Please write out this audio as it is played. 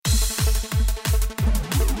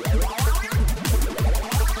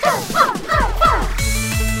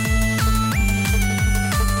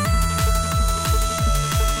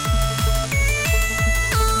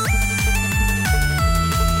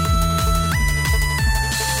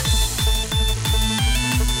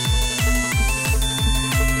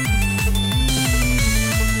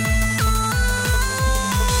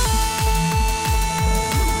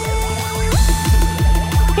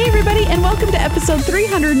welcome to episode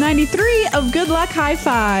 393 of Good Luck High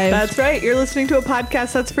Five. That's right. You're listening to a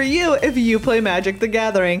podcast that's for you if you play Magic the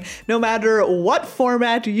Gathering, no matter what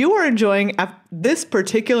format you are enjoying at this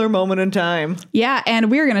particular moment in time. Yeah, and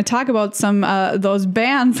we're going to talk about some those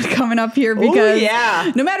bans coming up here because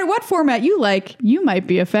no matter what format you like, you might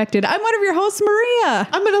be affected. I'm one of your hosts, Maria.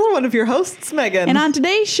 I'm another one of your hosts, Megan. And on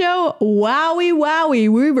today's show, wowie,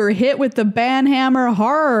 we were hit with the ban hammer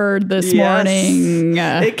hard this morning.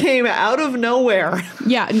 It came out of nowhere.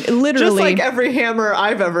 Yeah, literally. Just like every hammer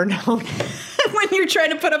I've ever known. When you're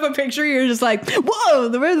trying to put up a picture, you're just like, whoa,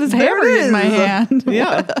 there's this hammer in my hand.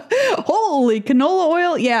 Yeah. Holy canola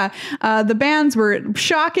oil. Yeah. The bans were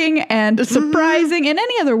shocking and surprising, and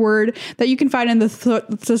any other word that you can find in the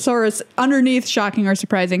thesaurus underneath shocking or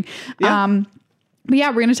surprising. Yeah. But yeah,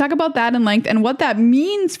 we're going to talk about that in length and what that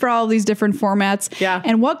means for all these different formats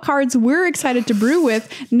and what cards we're excited to brew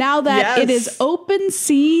with now that it is open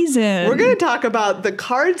season. We're going to talk about the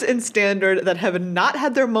cards in Standard that have not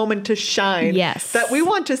had their moment to shine. Yes. That we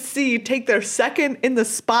want to see take their second in the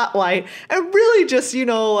spotlight and really just,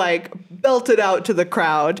 belt it out to the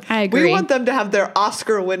crowd. I agree. We want them to have their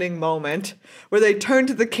Oscar-winning moment where they turn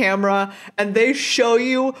to the camera and they show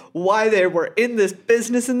you why they were in this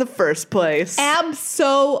business in the first place.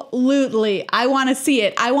 Absolutely. I want to see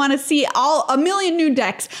it. I want to see a million new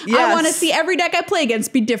decks. Yes. I want to see every deck I play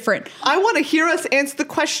against be different. I want to hear us answer the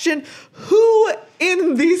question, who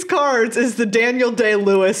in these cards is the Daniel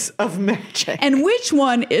Day-Lewis of Magic? And which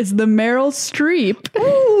one is the Meryl Streep?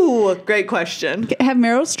 Ooh, great question. Have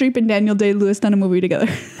Meryl Streep and Daniel Day-Lewis done a movie together?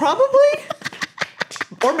 Probably.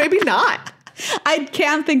 Or maybe not. I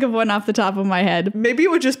can't think of one off the top of my head. Maybe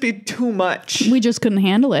it would just be too much. We just couldn't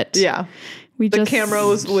handle it. Yeah. The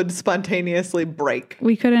cameras would spontaneously break.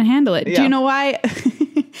 We couldn't handle it. Yeah. Do you know why?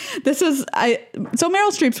 So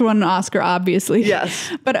Meryl Streep's won an Oscar, obviously.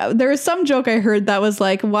 Yes. But there was some joke I heard that was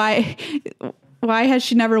like, why has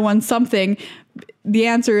she never won something? The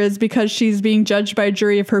answer is because she's being judged by a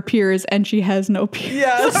jury of her peers and she has no peers.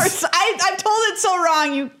 Yes. I've told it so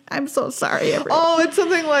wrong. I'm so sorry, everyone. Oh, it's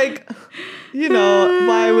something like,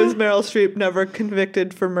 why was Meryl Streep never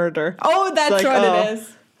convicted for murder? Oh, that's what it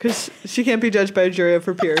is. Because she can't be judged by a jury of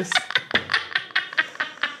her peers.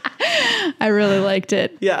 I really liked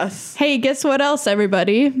it. Yes. Hey, guess what else,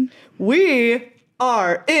 everybody? We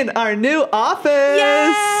are in our new office.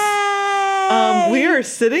 Yay! We are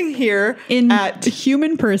sitting here in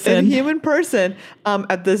human person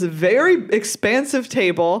at this very expansive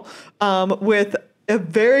table with a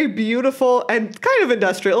very beautiful and kind of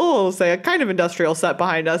industrial set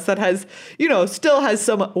behind us that has, still has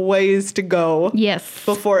some ways to go. Yes.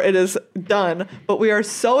 Before it is done. But we are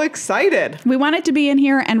so excited. We wanted to be in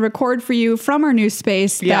here and record for you from our new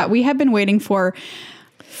space that we have been waiting for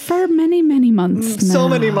many, many months now. So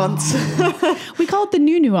many months. We call it the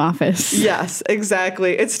new office. Yes,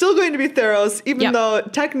 exactly. It's still going to be Theros, even though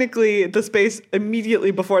technically the space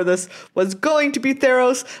immediately before this was going to be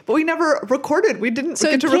Theros, but we never recorded. We didn't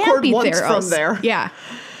get to record once from there. Yeah.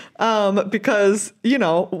 Because,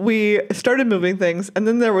 we started moving things and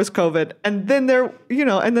then there was COVID and then there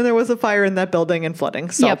was a fire in that building and flooding.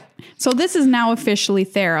 So, So this is now officially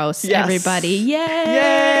Theros, everybody.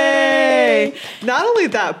 Yay! Not only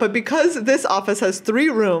that, but because this office has 3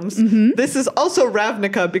 rooms, this is also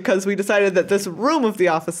Ravnica because we decided that this room of the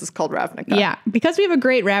office is called Ravnica. Yeah, because we have a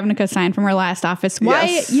great Ravnica sign from our last office.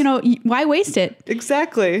 Why, why waste it?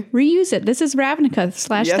 Exactly. Reuse it. This is Ravnica /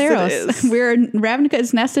 Theros. It is. Ravnica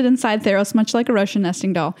is nested inside Theros, much like a Russian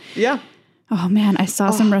nesting doll. Yeah. Oh man, I saw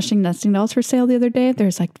some Russian nesting dolls for sale the other day.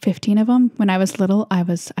 There's like 15 of them. When I was little, I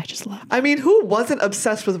just loved them. I mean, who wasn't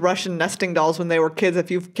obsessed with Russian nesting dolls when they were kids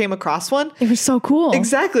if you came across one? They were so cool.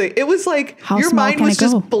 Exactly. It was like How your small mind can was it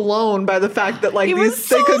go? just blown by the fact that they could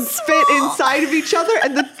fit inside of each other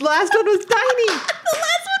and the last one was tiny. The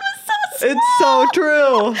last one was so small. It's so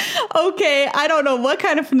true. Okay, I don't know what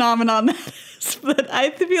kind of phenomenon that is, but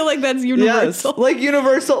I feel like that's universal. Yes,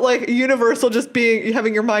 universal just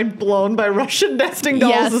having your mind blown by Russian nesting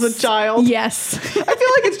dolls as a child. Yes. I feel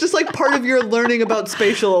like it's just like part of your learning about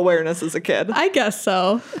spatial awareness as a kid. I guess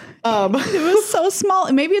so. It was so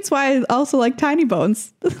small. Maybe it's why I also like tiny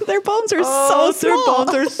bones. Their bones are so small. Their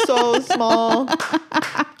bones are so small.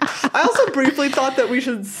 I also briefly thought that we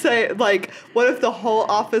should say, what if the whole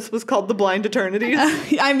office was called the Blind Eternities?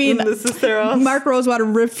 I mean, this is Theros. Mark Rosewater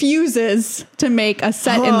refuses to make a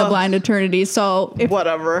set in the Blind Eternities. So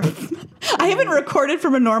whatever. I haven't recorded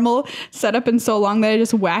from a normal setup in so long that I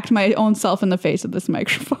just whacked my own self in the face with this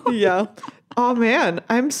microphone. Yeah. Oh man,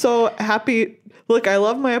 I'm so happy. Look, I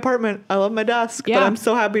love my apartment. I love my desk, but I'm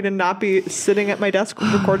so happy to not be sitting at my desk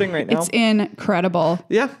recording right now. It's incredible.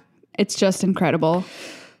 Yeah. It's just incredible.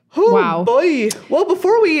 Oh, Wow. boy. Well,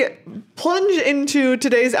 before we plunge into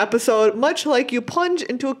today's episode, much like you plunge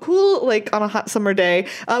into a cool lake on a hot summer day,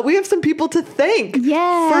 we have some people to thank.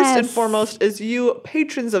 Yes. First and foremost is you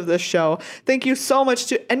patrons of this show. Thank you so much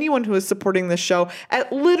to anyone who is supporting this show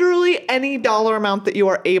at literally any dollar amount that you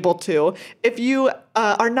are able to. If you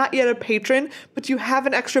are not yet a patron, but you have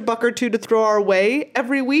an extra buck or two to throw our way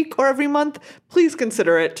every week or every month, please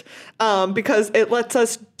consider it, because it lets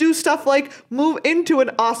us do stuff like move into an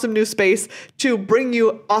awesome new space to bring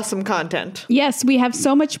you awesome content. Yes, we have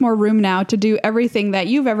so much more room now to do everything that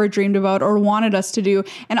you've ever dreamed about or wanted us to do,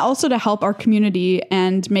 and also to help our community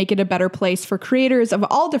and make it a better place for creators of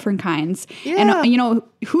all different kinds. Yeah. And, you know,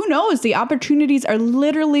 who knows? The opportunities are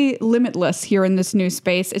literally limitless here in this new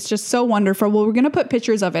space. It's just so wonderful. Well, we're going to put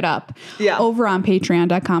pictures of it up over on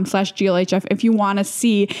patreon.com/GLHF if you want to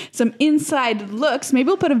see some inside looks. Maybe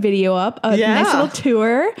we'll put a video up, a nice little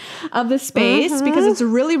tour of the space, because it's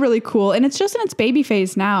really, really cool. And it's just in its baby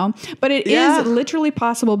phase now, but it is literally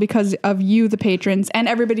possible because of you, the patrons, and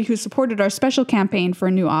everybody who supported our special campaign for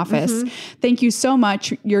a new office. Thank you so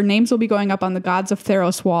much. Your names will be going up on the Gods of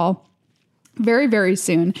Theros wall very, very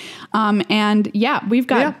soon. And we've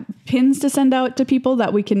got pins to send out to people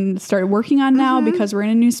that we can start working on now because we're in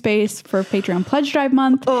a new space for Patreon Pledge Drive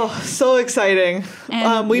month. Oh, so exciting.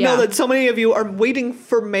 And, we know that so many of you are waiting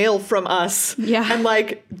for mail from us. Yeah. And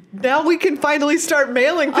like, now we can finally start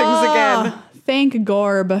mailing things again. Thank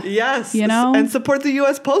Gorb. Yes. You know? And support the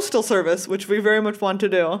U.S. Postal Service, which we very much want to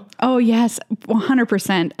do. Oh, yes.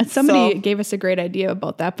 100%. Somebody gave us a great idea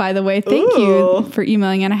about that, by the way. Thank you for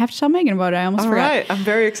emailing. And I have to tell Megan about it. I almost forgot. All right. I'm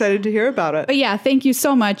very excited to hear about it. But yeah, thank you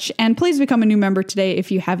so much. And please become a new member today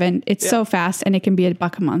if you haven't. It's so fast, and it can be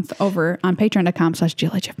 $1 a month over on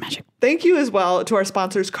patreon.com/GLHFmagic. Thank you as well to our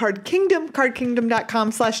sponsors, Card Kingdom,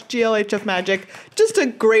 cardkingdom.com/GLHFmagic. Just a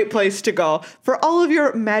great place to go for all of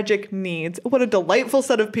your magic needs. What a delightful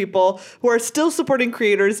set of people who are still supporting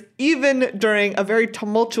creators even during a very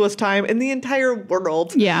tumultuous time in the entire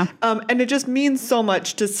world. Yeah. And it just means so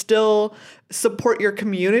much to still support your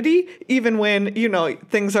community, even when, you know,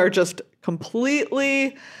 things are just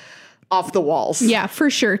completely off the walls. Yeah, for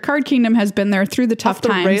sure. Card Kingdom has been there through the tough Off the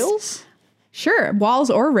times. rails? Sure. Walls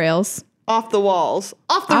or rails. Off the walls.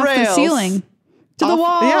 Off the Off rails. the ceiling. To the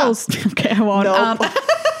walls. Okay, I won't. Nope.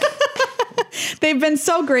 They've been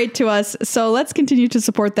so great to us, so let's continue to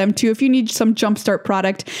support them too. If you need some Jumpstart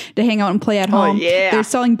product to hang out and play at home, they're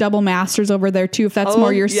selling double masters over there too, if that's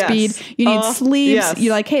more your speed. You need sleeves.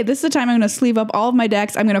 You're like, hey, this is the time I'm going to sleeve up all of my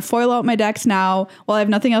decks. I'm going to foil out my decks now while I have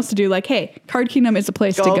nothing else to do. Like, hey, Card Kingdom is a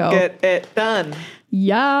place to go. Get it done.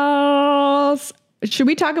 Yes. Should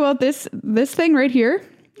we talk about this thing right here,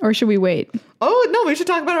 or should we wait? Oh, no, we should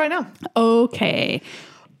talk about it right now. Okay.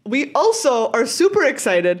 We also are super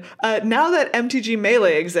excited now that MTG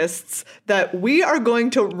Melee exists that we are going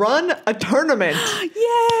to run a tournament.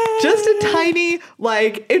 Yay! Just a tiny,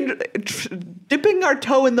 dipping our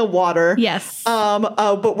toe in the water. Yes.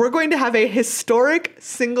 But we're going to have a historic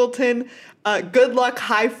Singleton good luck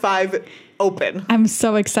high five open. I'm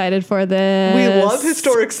so excited for this. We love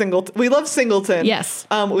historic Singleton. We love Singleton. Yes.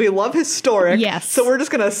 We love historic. Yes. So we're just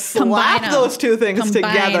going to slap those two things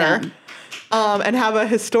together. And have a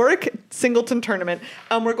historic Singleton tournament.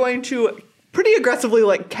 We're going to pretty aggressively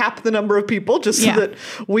cap the number of people just so that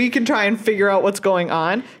we can try and figure out what's going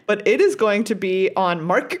on. But it is going to be on,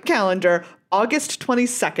 mark your calendar, August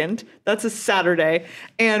 22nd. That's a Saturday.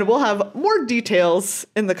 And we'll have more details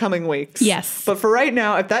in the coming weeks. Yes. But for right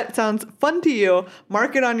now, if that sounds fun to you,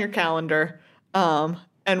 mark it on your calendar. And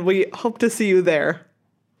we hope to see you there.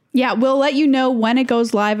 Yeah, we'll let you know when it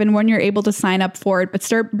goes live and when you're able to sign up for it, but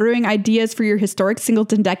start brewing ideas for your historic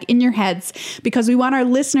Singleton deck in your heads, because we want our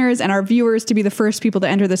listeners and our viewers to be the first people to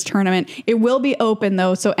enter this tournament. It will be open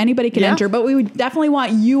though, so anybody can enter, but we would definitely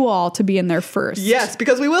want you all to be in there first. Yes,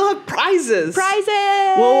 because we will have prizes.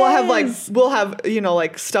 Prizes! We'll have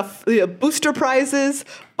stuff, booster prizes,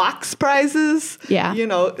 box prizes,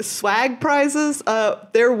 swag prizes.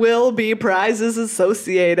 There will be prizes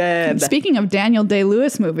associated. Speaking of Daniel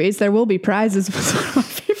Day-Lewis movies, there will be prizes. Was one of my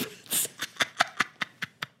favorites.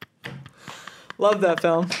 Love that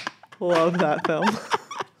film. Love that film.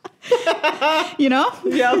 You know?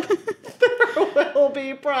 Yep. There will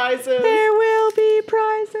be prizes. There will be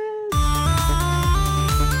prizes.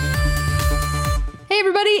 Hey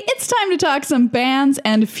everybody, it's time to talk some bands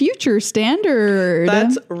and future standard.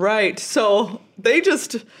 That's right. So they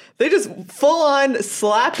just full on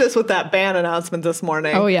slapped us with that ban announcement this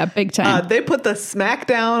morning. Oh yeah, big time. They put the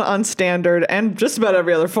smackdown on standard and just about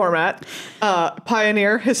every other format.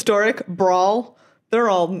 Pioneer, Historic, Brawl, They're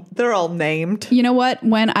all named. You know what?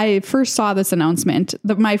 When I first saw this announcement,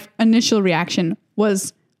 my initial reaction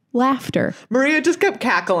was laughter. Maria just kept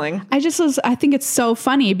cackling. I think it's so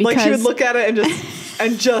funny because like she would look at it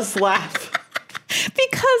and just laugh.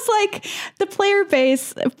 Because like the player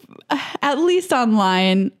base, at least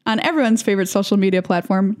online, on everyone's favorite social media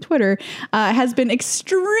platform, Twitter, has been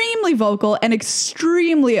extremely vocal and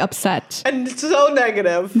extremely upset. And so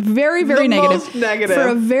negative. Very, very negative. Most negative. For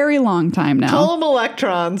a very long time now. Call them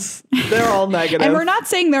electrons. They're all negative. And we're not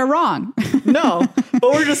saying they're wrong. No, but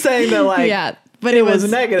we're just saying that like, yeah, but it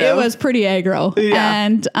was negative. It was pretty aggro. Yeah.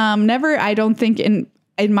 And never, I don't think in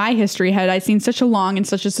my history had I seen such a long and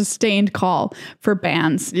such a sustained call for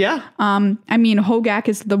bans. Yeah. I mean, Hogak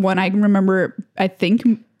is the one I remember, I think,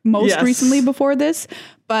 most recently before this,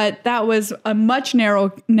 but that was a much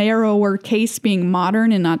narrower case being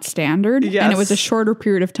modern and not standard. Yes. And it was a shorter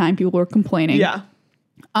period of time people were complaining. Yeah.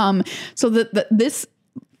 So these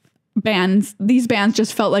bans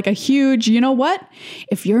just felt like a huge, you know what?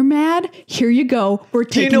 If you're mad, here you go. We're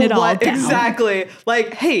taking it all down. Exactly.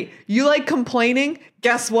 Like, hey, you like complaining?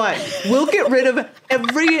 Guess what? We'll get rid of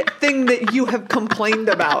everything that you have complained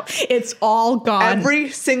about. It's all gone. Every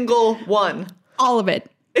single one. All of it.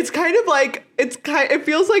 It's kind of like, it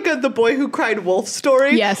feels like The Boy Who Cried Wolf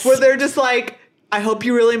story. Yes. Where they're just like, I hope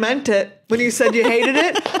you really meant it. When you said you hated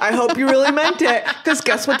it, I hope you really meant it. Because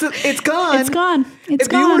guess what? It's gone. It's gone.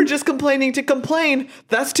 If you were just complaining to complain,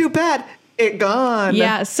 that's too bad. It gone.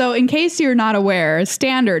 Yeah, so in case you're not aware,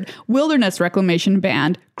 standard Wilderness Reclamation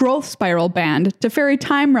banned, Growth Spiral banned, Teferi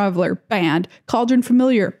Time Raveler banned, Cauldron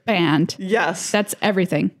Familiar banned. Yes. That's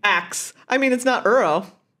everything. Axe. I mean, it's not Uro.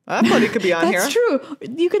 I thought it could be on here. That's true.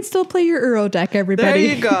 You can still play your Uro deck, everybody.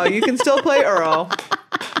 There you go. You can still play Uro.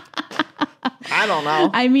 I don't know.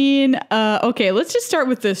 I mean, okay, let's just start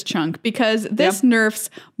with this chunk because this nerfs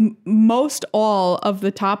most all of the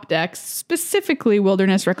top decks, specifically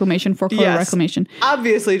Wilderness Reclamation, Foreclosure Reclamation.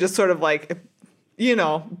 Obviously, just sort of like, you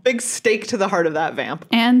know, big stake to the heart of that vamp.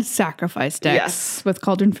 And Sacrifice decks with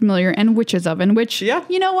Cauldron Familiar and Witch's Oven, which,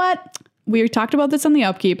 you know what? We talked about this on the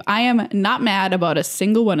upkeep. I am not mad about a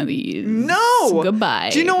single one of these. No.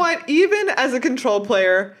 Goodbye. Do you know what? Even as a control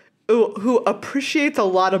player who appreciates a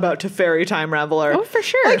lot about Teferi Time Raveler. Oh, for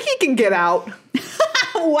sure. Like, he can get out.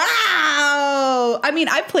 Wow. I mean,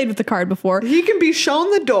 I've played with the card before. He can be shown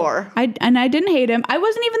the door. I didn't hate him. I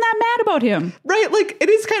wasn't even that mad about him. Right? Like, it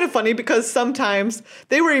is kind of funny because sometimes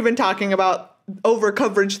they were even talking about over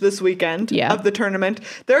coverage this weekend of the tournament.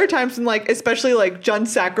 There are times when, like, especially like Jund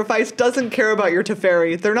Sacrifice doesn't care about your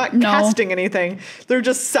Teferi. They're not casting anything. They're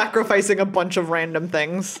just sacrificing a bunch of random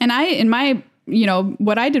things. And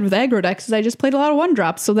what I did with aggro decks is I just played a lot of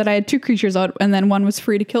 1-drops so that I had 2 creatures out and then one was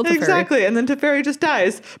free to kill Teferi. Exactly. And then Teferi just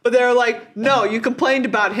dies. But they're like, no, you complained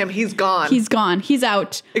about him. He's gone. He's gone. He's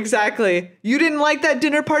out. Exactly. You didn't like that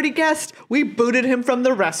dinner party guest? We booted him from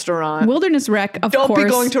the restaurant. Wilderness Rec, of course. Don't be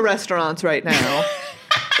going to restaurants right now.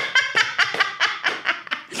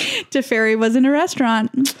 Teferi was in a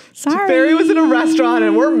restaurant. Sorry. Teferi was in a restaurant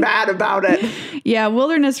and we're mad about it. Yeah,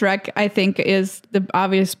 Wilderness Rec, I think, is the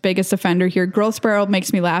obvious biggest offender here. Growth Spiral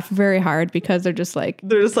makes me laugh very hard because they're just like,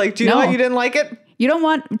 do you know what? You didn't like it? You don't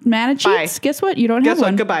want mana cheats? Bye. Guess what? You don't have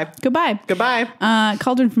one. Goodbye. Goodbye.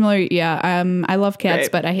 Cauldron Familiar, I love cats,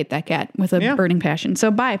 but I hate that cat with a burning passion.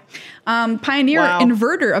 So bye. Pioneer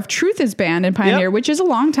Inverter of Truth is banned in Pioneer, which is a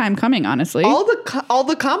long time coming, honestly. All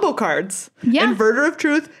the combo cards. Yeah. Inverter of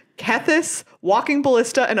Truth, Kethis, Walking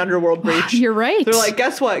Ballista, and Underworld Breach. You're right. They're like,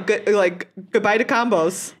 guess what? Goodbye to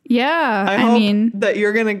combos. Yeah. I hope that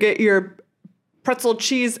you're going to get your pretzel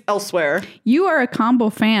cheese elsewhere. You are a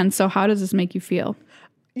combo fan, so how does this make you feel?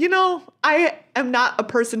 You know, I am not a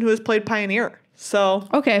person who has played Pioneer, so...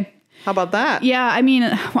 Okay. How about that? Yeah, I mean,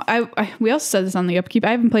 we also said this on the upkeep.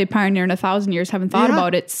 I haven't played Pioneer in 1,000 years, haven't thought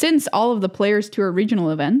about it since all of the Players Tour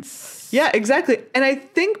regional events. Yeah, exactly. And I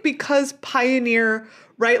think because Pioneer...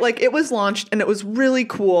 Right? Like, it was launched and it was really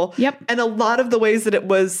cool. Yep. And a lot of the ways that it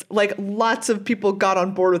was, like, lots of people got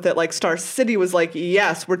on board with it. Like, Star City was like,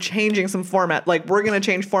 yes, we're changing some format. Like, we're going to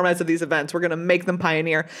change formats of these events. We're going to make them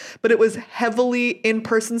Pioneer. But it was heavily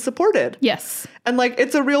in-person supported. Yes. And, like,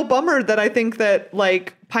 it's a real bummer that I think that,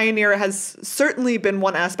 like, Pioneer has certainly been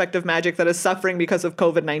one aspect of Magic that is suffering because of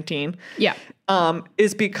COVID-19. Yeah.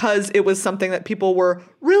 Is because it was something that people were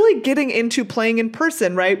really getting into playing in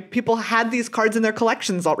person, right? People had these cards in their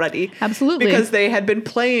collections already. Absolutely. Because they had been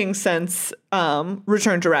playing since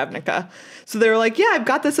Return to Ravnica. So they were like, yeah, I've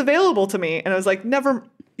got this available to me. And I was like, never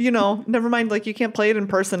never mind. Like, you can't play it in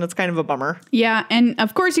person. It's kind of a bummer. Yeah, and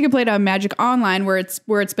of course you can play it on Magic Online, where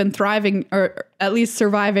it's been thriving, or at least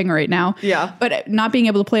surviving right now. Yeah. But not being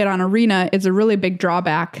able to play it on Arena is a really big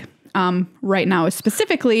drawback right now.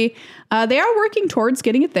 Specifically, they are working towards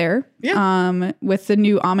getting it there. Yeah. With the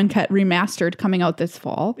new Amonkhet Remastered coming out this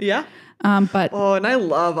fall. Yeah. But and I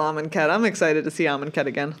love Amonkhet. I'm excited to see Amonkhet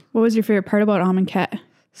again. What was your favorite part about Amonkhet?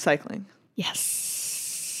 Cycling.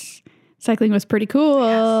 Yes. Cycling was pretty cool.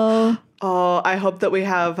 Yes. Oh, I hope that we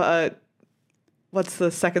have, what's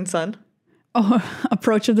the second sun? Oh,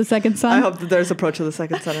 Approach of the Second Sun? I hope that there's Approach of the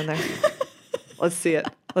Second Sun in there. Let's see it.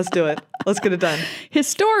 Let's do it. Let's get it done.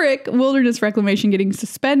 Historic Wilderness Reclamation getting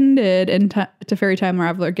suspended and Teferi Time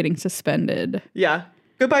Raveler getting suspended. Yeah.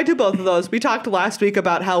 Goodbye to both of those. We talked last week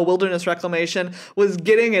about how Wilderness Reclamation was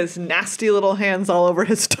getting its nasty little hands all over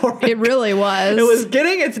Historic. It really was. It was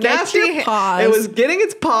getting its paws. It was getting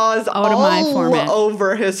its paws out of my format.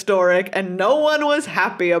 Over Historic, and no one was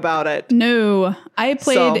happy about it. No. I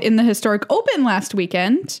played in the Historic Open last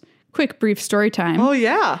weekend. Quick, brief story time. Oh,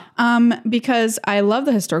 yeah. Because I love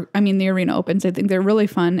the Arena Opens. I think they're really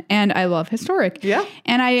fun, and I love Historic. Yeah.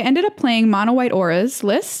 And I ended up playing Mono White Auras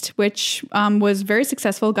list, which was very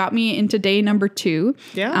successful, got me into day number 2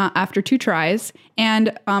 after 2 tries.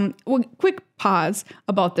 And quick pause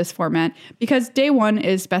about this format, because day 1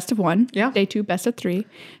 is best of 1, day 2, best of 3,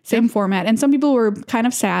 same format. And some people were kind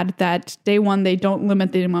of sad that day 1, they don't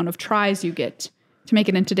limit the amount of tries you get to make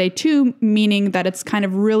it into day 2, meaning that it's kind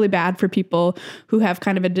of really bad for people who have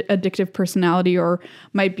kind of an addictive personality or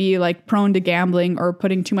might be like prone to gambling or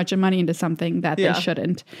putting too much money into something that they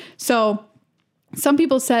shouldn't. So some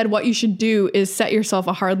people said what you should do is set yourself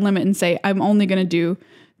a hard limit and say, I'm only going to do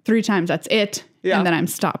 3 times. That's it. Yeah. And then I'm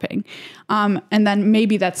stopping. And then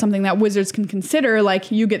maybe that's something that Wizards can consider,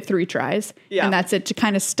 like you get 3 tries and that's it, to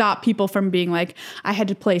kind of stop people from being like, I had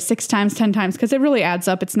to play 6 times, 10 times, because it really adds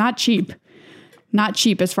up. It's not cheap. Not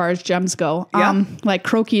cheap as far as gems go. Like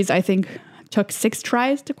Croakies, I think, took 6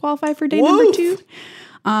 tries to qualify for day number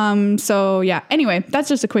 2. So yeah, anyway, that's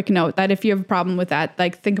just a quick note that if you have a problem with that,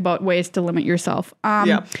 like think about ways to limit yourself.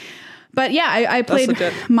 But yeah, I played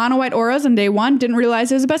Mono White Auras on day 1. Didn't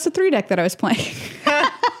realize it was a best of 3 deck that I was playing.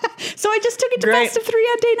 So I just took it to best of 3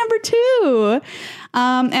 on day number 2.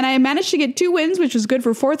 And I managed to get 2 wins, which was good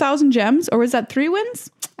for 4,000 gems. Or was that 3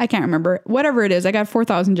 wins? I can't remember. Whatever it is, I got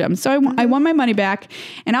 4,000 gems. So I won my money back.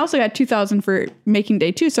 And I also got 2,000 for making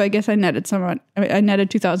day 2. So I guess I netted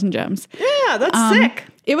 2,000 gems. Yeah, that's sick.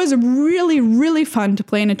 It was really, really fun to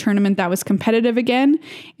play in a tournament that was competitive again.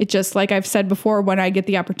 It just, like I've said before, when I get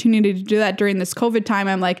the opportunity to do that during this COVID time,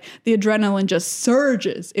 I'm like, the adrenaline just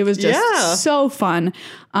surges. It was just so fun.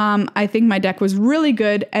 I think my deck was really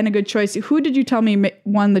good and a good choice. Who did you tell me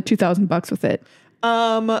won the $2,000 with it?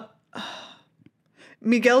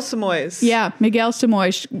 Miguel Simoes. Yeah, Miguel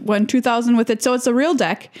Simoes won 2,000 with it. So it's a real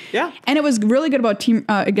deck. Yeah. And it was really good about team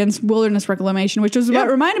against Wilderness Reclamation, which was what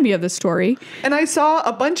reminded me of this story. And I saw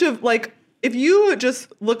a bunch of, like, if you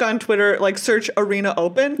just look on Twitter, like search Arena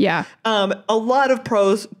Open, a lot of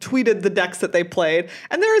pros tweeted the decks that they played.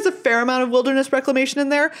 And there is a fair amount of Wilderness Reclamation in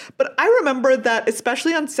there. But I remember that,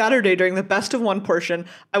 especially on Saturday during the best of 1 portion,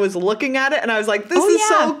 I was looking at it and I was like, this is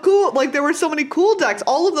so cool. Like, there were so many cool decks.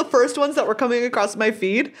 All of the first ones that were coming across my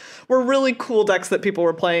feed were really cool decks that people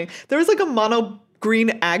were playing. There was like a mono green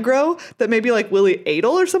aggro that maybe like Willie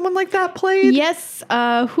Adel or someone like that played. Yes.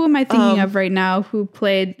 Who am I thinking of right now who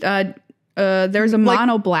played... there's a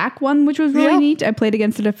mono black one, which was really neat. I played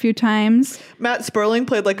against it a few times. Matt Sperling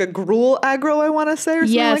played like a Gruul aggro, I want to say, or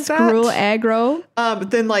something like that. Yes, Gruul aggro.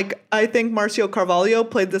 Then like I think Marcio Carvalho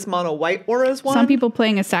played this mono white auras one. Some people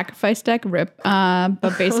playing a sacrifice deck,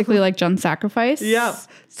 but basically like Jund Sacrifice. Yeah.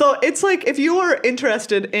 So it's like, if you are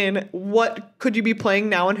interested in what could you be playing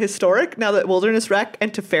now in Historic, now that Wilderness Rec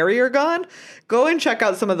and Teferi are gone, go and check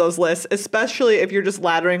out some of those lists, especially if you're just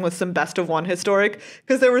laddering with some best of 1 Historic,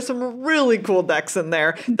 because there were some really cool decks in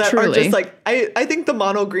there that are just like, I think the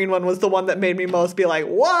mono green one was the one that made me most be like,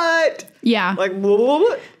 what? Yeah. Like,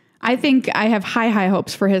 what? I think I have high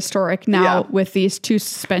hopes for Historic now with these 2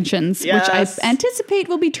 suspensions, which I anticipate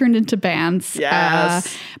will be turned into bans.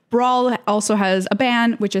 Yes. Brawl also has a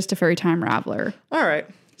ban, which is Teferi Time Raveler. All right.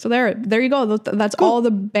 So there you go. That's all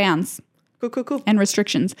the bans. Cool. And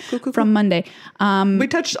restrictions from Monday. We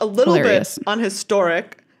touched a little bit on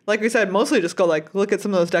Historic. Like we said, mostly just go like look at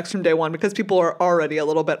some of those decks from day 1 because people are already a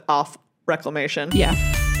little bit off Reclamation. Yeah.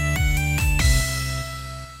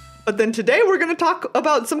 But then today we're going to talk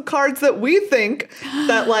about some cards that we think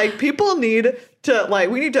that like people need to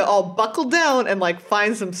like, we need to all buckle down and like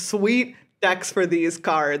find some sweet decks for these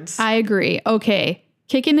cards. I agree. Okay.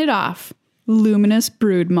 Kicking it off. Luminous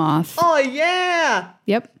Broodmoth. Oh, yeah.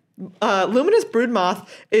 Yep. Luminous Broodmoth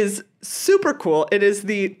is super cool. It is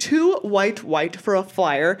the 2 white for a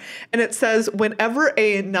flyer. And it says whenever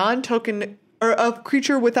a non-token or a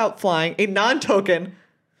creature without flying, a non-token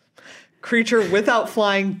creature without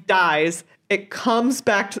flying dies, it comes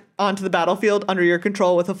back onto the battlefield under your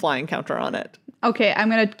control with a flying counter on it. Okay, I'm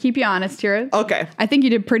going to keep you honest here. Okay. I think you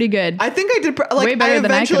did pretty good. I think I did way better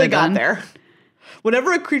than I eventually could have done. got there.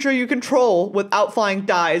 Whenever a creature you control without flying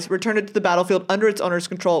dies, return it to the battlefield under its owner's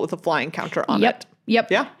control with a flying counter on it.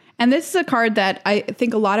 Yep. Yeah. And this is a card that I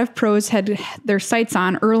think a lot of pros had their sights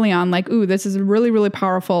on early on, like, ooh, this is really, really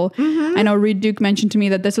powerful. Mm-hmm. I know Reed Duke mentioned to me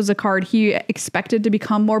that this was a card he expected to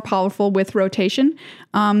become more powerful with rotation,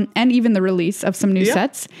 and even the release of some new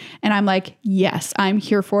sets. And I'm like, yes, I'm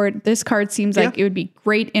here for it. This card seems like it would be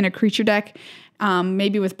great in a creature deck.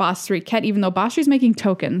 Maybe with Boss 3 Ket, even though Boss 3 is making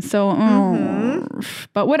tokens. So,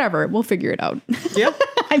 but whatever, we'll figure it out. Yep.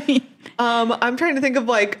 I mean, I'm trying to think of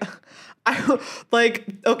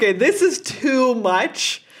okay, this is too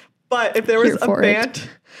much. But if there was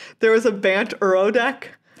a Bant Uro deck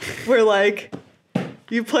where like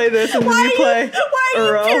you play this and then you play Uro. Why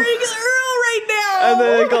are you carrying Uro right now? And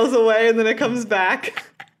then it goes away and then it comes back.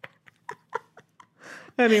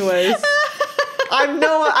 Anyways. I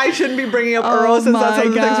know I shouldn't be bringing up Uro since that's one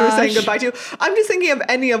of the things we're saying goodbye to. I'm just thinking of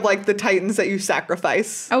any of like the Titans that you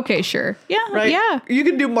sacrifice. Okay, sure. Yeah, right? Yeah. You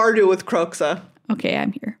can do Mardu with Kroxa. Okay,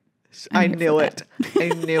 I'm here. I knew it. I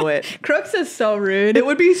knew it. Kroxa is so rude. It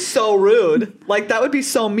would be so rude. Like, that would be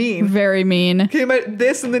so mean. Very mean. Can you imagine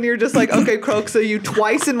this and then you're just like, okay, Kroxa, you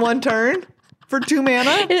twice in one turn for 2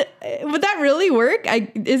 mana? Would that really work?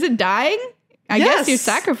 Is it dying? I guess you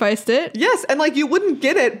sacrificed it. Yes, and like you wouldn't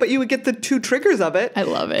get it, but you would get the 2 triggers of it. I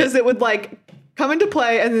love it. Because it would like come into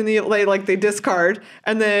play and then they discard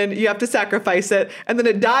and then you have to sacrifice it and then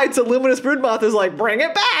it died, so Luminous Broodmoth is like, bring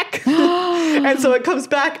it back. And so it comes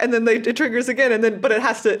back and then it triggers again and then but it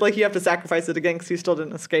has to like you have to sacrifice it again because you still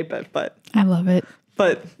didn't escape it. But I love it.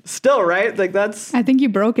 But still, right? Like that's I think you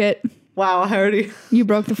broke it. Wow, I already You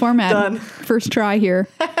broke the format. Done. First try here.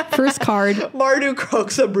 First card. Mardu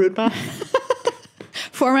Kroxa Broodmoth.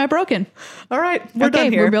 Format broken. All right, we're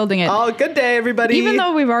done here. We're building it. Oh, good day, everybody. Even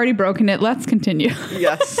though we've already broken it, let's continue.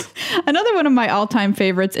 Yes. Another one of my all-time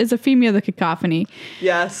favorites is Ephemia the Cacophony.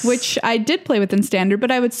 Yes. Which I did play with in Standard,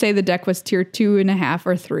 but I would say the deck was tier 2.5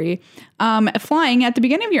 or 3. Flying, at the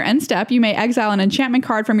beginning of your end step, you may exile an enchantment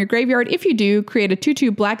card from your graveyard. If you do, create a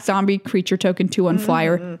 2/2 black zombie creature token 2/1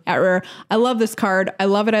 flyer at rare. I love this card. I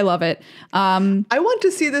love it. I love it. I want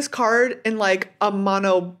to see this card in like a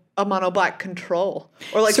mono black control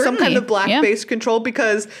or like some kind of black based control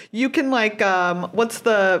because you can like what's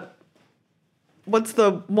the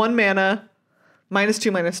 1 mana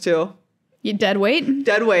 -2/2 You dead weight?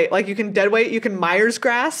 Dead weight. Like you can dead weight, you can Mire's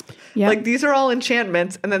Grasp. Yep. Like these are all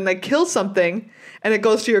enchantments and then they kill something and it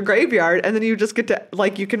goes to your graveyard and then you just get to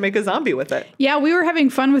like you can make a zombie with it. Yeah, we were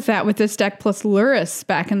having fun with that with this deck plus Lurrus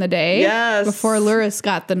back in the day. Yes. Before Lurrus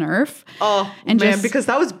got the nerf. Oh, and man, because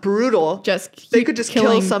that was brutal. They could just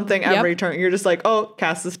kill something every turn. You're just like, oh,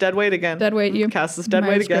 cast this dead weight again. Dead weight you. Cast this dead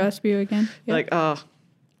weight again. Grasp you again. Yep. Like, oh.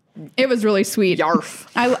 It was really sweet. Yarf.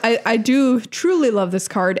 I do truly love this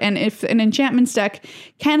card. And if an enchantments deck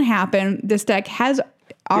can happen, this deck has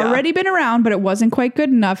already been around, but it wasn't quite good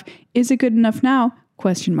enough. Is it good enough now?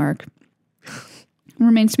 Question mark.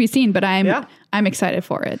 Remains to be seen, but I'm excited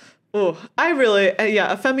for it. Oh, I really,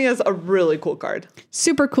 Ephemia is a really cool card.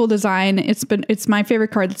 Super cool design. It's my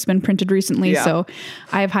favorite card that's been printed recently, so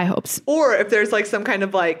I have high hopes. Or if there's like some kind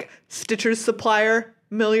of like Stitcher's Supplier,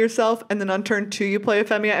 mill yourself, and then on turn 2 you play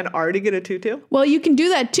Ephemia and already get a 2/2. Well, you can do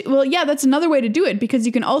that too. Well, yeah, that's another way to do it because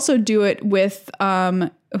you can also do it with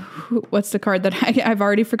what's the card that I've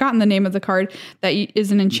already forgotten the name of the card that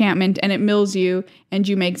is an enchantment and it mills you and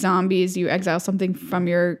you make zombies. You exile something from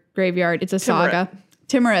your graveyard. It's a saga.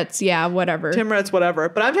 Timorets, whatever. Timorets, whatever.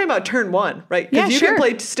 But I'm talking about turn 1, right? Because you can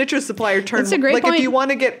play Stitcher's Supplier turn 1. That's a great point. If you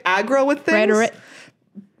want to get aggro with things, right.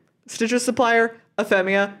 Stitcher's Supplier,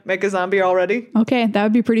 Ephemia, make a zombie already. Okay, that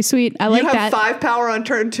would be pretty sweet. I like that. You have 5 power on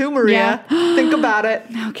turn 2, Maria. Yeah. Think about it.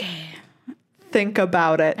 Okay. Think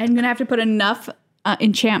about it. I'm going to have to put enough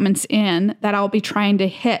enchantments in that I'll be trying to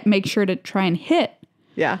make sure to try and hit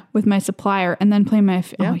with my supplier and then play my...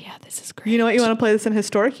 Oh, yeah, this is great. You know what? You want to play this in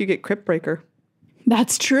Historic? You get Crypt Breaker.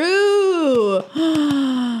 That's true.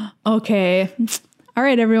 Okay. All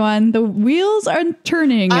right, everyone. The wheels are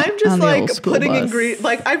turning. I'm just like putting ingredients.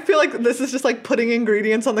 Like I feel like this is just like putting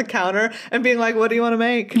ingredients on the counter and being like, "What do you want to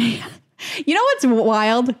make?" You know what's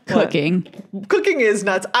wild? Cooking. Cooking is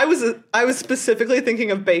nuts. I was specifically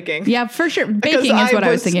thinking of baking. Yeah, for sure. Baking is what I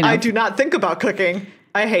was thinking of. I do not think about cooking.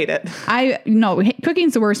 I hate it. No,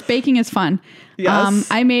 cooking's the worst. Baking is fun. Yes.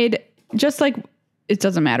 I made just like, it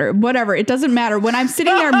doesn't matter. Whatever. It doesn't matter. When I'm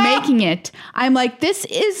sitting there making it, I'm like, this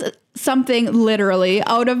is something literally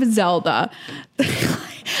out of Zelda.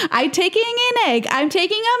 I'm taking an egg. I'm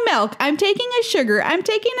taking a milk. I'm taking a sugar. I'm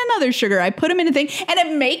taking another sugar. I put them in a thing and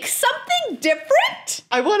it makes something different.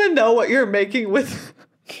 I want to know what you're making with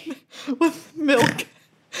milk,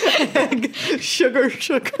 egg, sugar.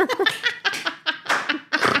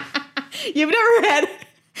 You've never had...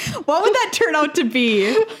 What would that turn out to be?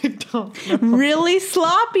 I don't know. Really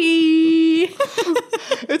sloppy.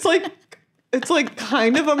 It's like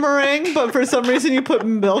kind of a meringue, but for some reason you put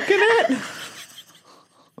milk in it.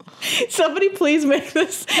 Somebody please make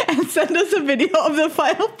this and send us a video of the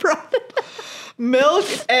final product. Milk,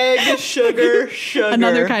 egg, sugar.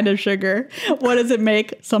 Another kind of sugar. What does it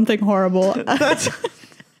make? Something horrible. That's...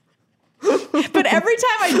 But every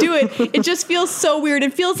time I do it, it just feels so weird.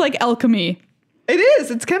 It feels like alchemy. It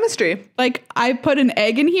is. It's chemistry. Like I put an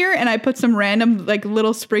egg in here and I put some random like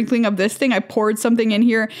little sprinkling of this thing. I poured something in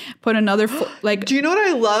here, put another like. Do you know what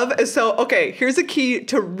I love? So, okay, here's a key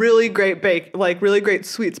to really great really great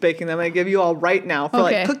sweets baking that I'm going to give you all right now for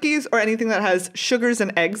like cookies or anything that has sugars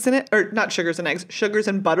and eggs in it, or not sugars and eggs, sugars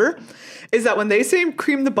and butter, is that when they say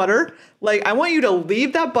cream the butter, like I want you to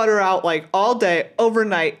leave that butter out like all day,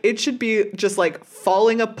 overnight. It should be just like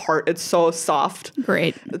falling apart. It's so soft.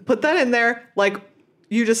 Great. Put that in there. Like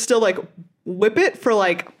you just still like whip it for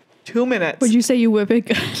like 2 minutes. Would you say you whip it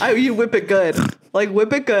good? You whip it good. Like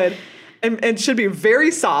whip it good. And it should be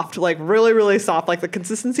very soft, like really, really soft, like the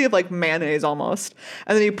consistency of like mayonnaise almost.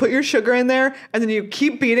 And then you put your sugar in there and then you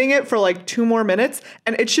keep beating it for like 2 more minutes.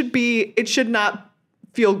 And it should not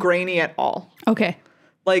feel grainy at all. Okay.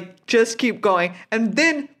 Like just keep going. And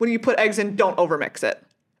then when you put eggs in, don't overmix it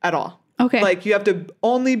at all. Okay. Like you have to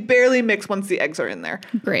only barely mix once the eggs are in there.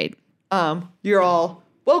 Great. You're all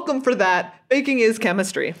welcome for that. Baking is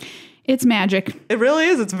chemistry. It's magic. It really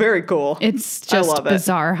is. It's very cool. It's just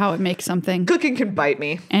bizarre how it makes something. Cooking can bite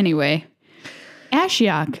me. Anyway.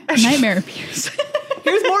 Ashiok. Nightmare abuse.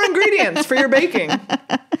 Here's more ingredients for your baking.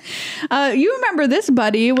 You remember this,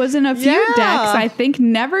 buddy, was in a few decks. I think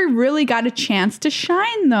never really got a chance to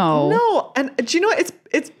shine, though. No. And do you know what?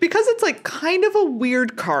 It's because it's like kind of a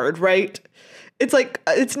weird card, right? It's like,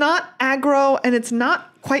 it's not aggro and it's not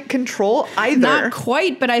quite control either. Not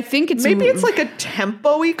quite, but I think it's... Maybe it's like a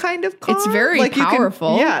tempo-y kind of card. It's very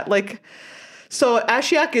powerful. So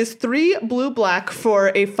Ashiok is 3 blue-black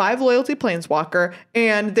for a 5 loyalty planeswalker,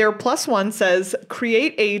 and their +1 says,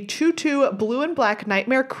 create a 2/2 blue and black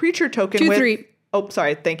nightmare creature token 2/3. Oh,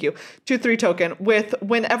 sorry. Thank you. 2/3 token with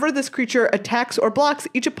whenever this creature attacks or blocks,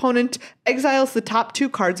 each opponent exiles the top 2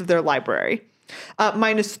 cards of their library.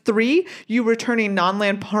 -3, you return a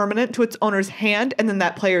non-land permanent to its owner's hand, and then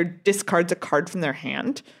that player discards a card from their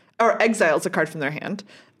hand, or exiles a card from their hand.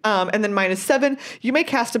 And then -7, you may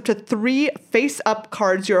cast up to 3 face-up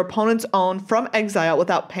cards your opponents own from exile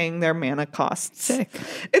without paying their mana costs. Sick.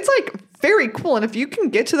 It's like very cool, and if you can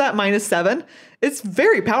get to that -7, it's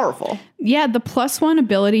very powerful. Yeah, the +1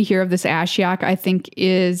 ability here of this Ashiok, I think,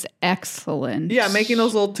 is excellent. Yeah, making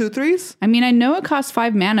those little 2/3s. I mean, I know it costs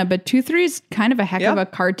 5 mana, but 2/3 is kind of a heck of a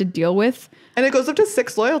card to deal with. And it goes up to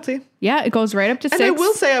 6 loyalty. Yeah, it goes right up to 6. And I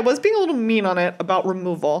will say, I was being a little mean on it about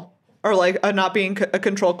removal. Or like not being a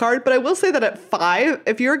control card. But I will say that at 5,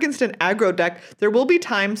 if you're against an aggro deck, there will be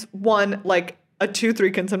times, like a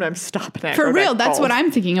 2/3 can sometimes stop an aggro For real, deck that's what I'm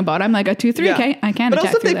thinking about. I'm like, a 2/3, I can't But attack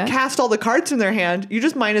also if they that. cast all the cards in their hand, you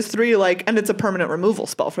just -3, like, and it's a permanent removal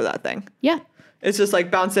spell for that thing. Yeah. It's just like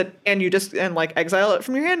bounce it and you just, and like exile it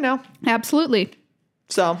from your hand now. Absolutely.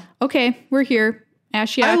 So. Okay, we're here.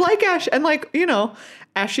 Ashiok. I like Ash, and like, you know,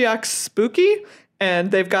 Ashiok's spooky.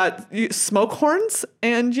 And they've got smoke horns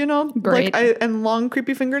and, you know, Great. and long,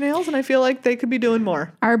 creepy fingernails. And I feel like they could be doing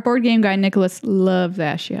more. Our board game guy, Nicholas, loves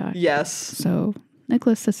Ashiok. Yes. So,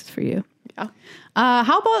 Nicholas, this is for you. Yeah.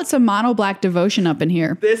 How about some mono black devotion up in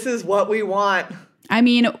here? This is what we want. I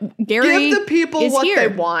mean, Gary Give the people is what here. they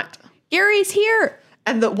want. Gary's here.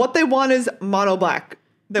 And what they want is mono black.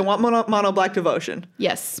 They want mono black devotion.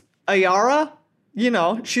 Yes. Ayara, you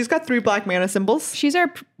know, she's got 3 black mana symbols. She's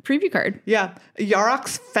our preview card. Yeah.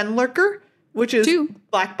 Yarok's Fenlurker, which is 2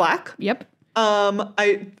 black. Yep.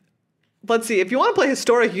 Let's see. If you want to play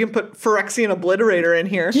historic, you can put Phyrexian Obliterator in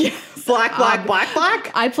here. Yes. Black.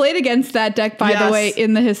 I played against that deck, by the way,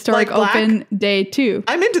 in the historic like open day 2.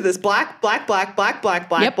 I'm into this. Black, Yep. black,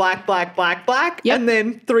 Yep. and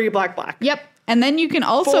then 3 black. Yep. And then you can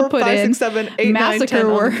also 4, put 5, in 6, 7, 8, 9, Massacre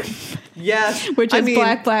 10 Worm, yes. which is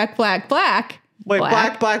black, black, black, black. Wait,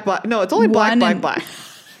 black. No, it's only black. I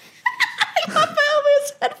thought my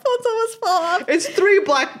headphones almost fall off. It's 3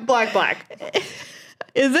 black.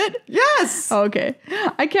 Is it? Yes. Okay.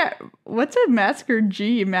 I can't. What's a Massacre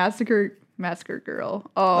G? Massacre Girl.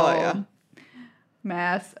 Oh yeah.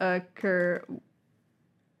 Massacre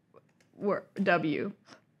W.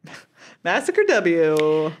 Massacre W.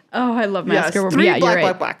 Oh, I love Massacre Worm. 3 Yeah, black, you're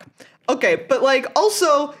right. black. Okay, but like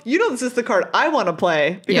also, this is the card I want to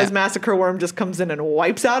play because Massacre Worm just comes in and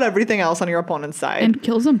wipes out everything else on your opponent's side. And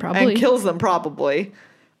kills them probably.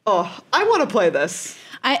 Oh, I want to play this.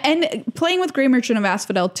 And playing with Grey Merchant of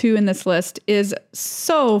Asphodel 2 in this list is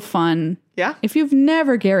so fun. Yeah. If you've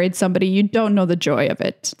never garried somebody, you don't know the joy of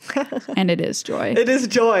it. And it is joy. It is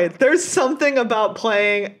joy. There's something about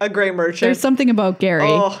playing a Grey Merchant. There's something about Gary.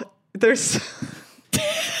 Oh, there's...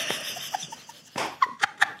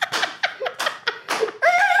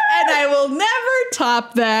 And I will never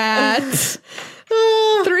top that.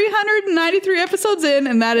 393 episodes in,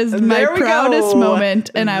 and that is my proudest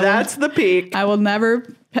moment. And that's the peak. I will never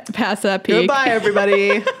pass that peak. Goodbye,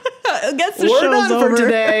 everybody. I guess the We're show's done over for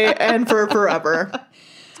today and for forever.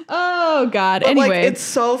 Oh God. But anyway, it's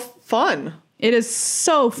so fun. It is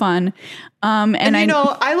so fun. And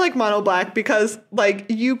I like mono black because like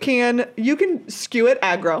you can skew it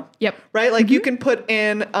aggro. Yep. Right? Like you can put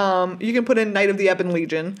in Knight of the Ebon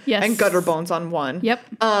Legion and Gutter Bones on one. Yep.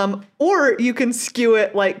 Or you can skew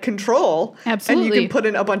it like control. Absolutely. And you can put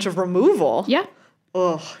in a bunch of removal. Yeah.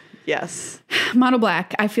 Oh, yes. Mono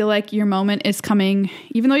black, I feel like your moment is coming,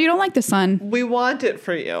 even though you don't like the sun. We want it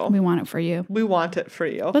for you. We want it for you. We want it for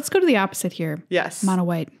you. Let's go to the opposite here. Yes. Mono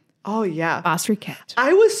white. Oh, yeah. Basri Cat.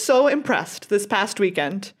 I was so impressed this past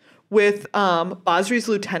weekend with Basri's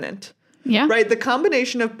Lieutenant. Yeah. Right? The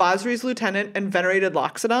combination of Basri's Lieutenant and Venerated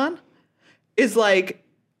Loxodon is like,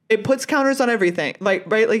 it puts counters on everything. Like,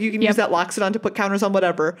 right? Like you can use that Loxodon to put counters on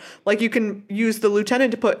whatever. Like you can use the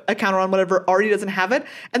Lieutenant to put a counter on whatever already doesn't have it.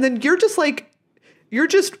 And then you're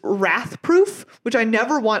just wrath-proof, which I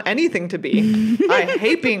never want anything to be. I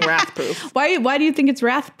hate being wrath-proof. Why do you think it's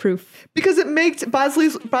wrath-proof? Because it makes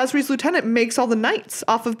Basri's Lieutenant makes all the knights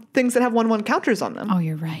off of things that have 1/1 counters on them. Oh,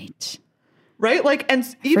 you're right. Right? Like, and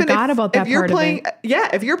even if you're playing,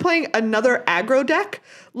 if you're playing another aggro deck,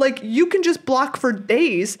 like you can just block for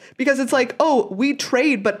days because it's like, oh, we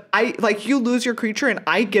trade, but you lose your creature and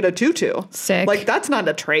I get a 2/2. Sick. Like that's not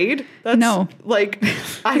a trade. That's no. Like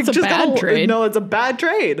it's a bad trade. No, it's a bad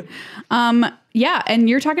trade. Yeah, and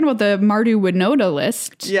you're talking about the Mardu Winota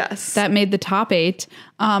list. Yes. That made the top 8.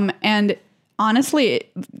 And honestly,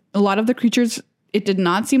 a lot of the creatures, it did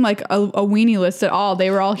not seem like a weenie list at all. They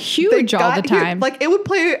were all huge all the time. Like it would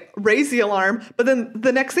play Raise the Alarm, but then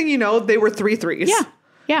the next thing you know, they were 3/3s.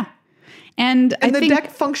 Yeah. And I think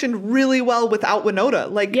deck functioned really well without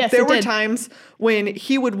Winota. Like there were times when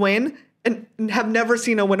he would win and have never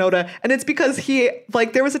seen a Winota. And it's because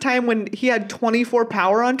there was a time when he had 24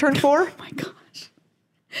 power on turn 4. Oh my gosh.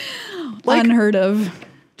 Like, unheard of.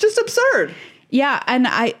 Just absurd. Yeah, and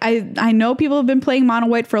I know people have been playing mono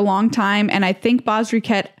white for a long time, and I think Basri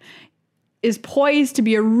Cat is poised to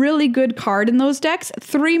be a really good card in those decks.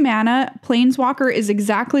 3 mana Planeswalker is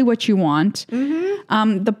exactly what you want.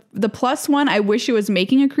 Mm-hmm. The +1, I wish it was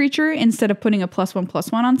making a creature instead of putting a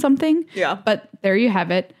 +1/+1 on something. Yeah. But there you have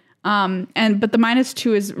it. But the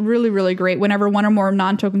 -2 is really, really great. Whenever one or more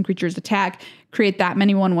non-token creatures attack, create that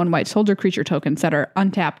many 1/1 white soldier creature tokens that are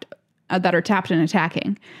untapped, that are tapped and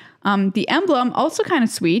attacking. The emblem, also kind of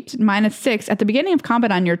sweet, -6. At the beginning of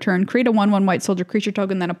combat on your turn, create a 1/1 white soldier creature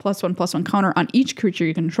token, then a +1/+1 counter on each creature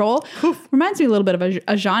you control. Oof. Reminds me a little bit of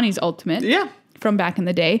Ajani's Ultimate. Yeah. From back in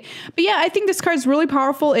the day. But yeah, I think this card's really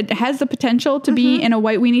powerful. It has the potential to be in a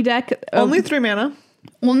white weenie deck. Only 3 mana.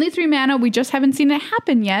 Only 3 mana. We just haven't seen it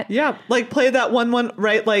happen yet. Yeah. Like play that 1/1,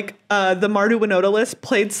 right? Like the Mardu Winota list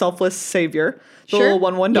played Selfless Savior. The little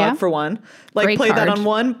 1/1 dog for 1. Like great play card. that on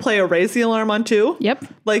 1, play a Raise the Alarm on 2. Yep.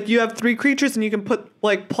 Like you have 3 creatures and you can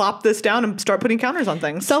plop this down and start putting counters on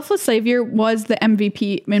things. Selfless Savior was the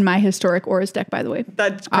MVP in my historic Auras deck, by the way.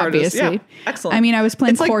 That card obviously. Is excellent. I mean, I was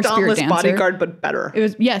playing Core Spirit Dancer. It's like Dauntless Bodyguard, but better. It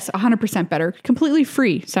was 100% better. Completely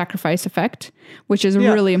free sacrifice effect, which is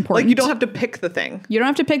really important. Like you don't have to pick the thing. You don't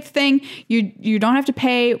have to pick the thing. You don't have to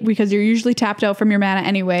pay because you're usually tapped out from your mana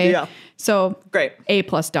anyway. Yeah. So great. A+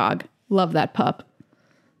 dog. Love that pup.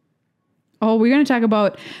 Oh, we're going to talk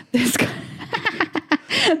about this.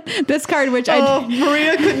 This card, which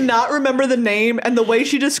Maria could not remember the name, and the way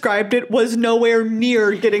she described it was nowhere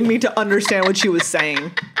near getting me to understand what she was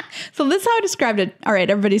saying. So this is how I described it. All right,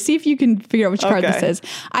 everybody, see if you can figure out which card this is.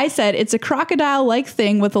 I said it's a crocodile-like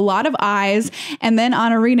thing with a lot of eyes, and then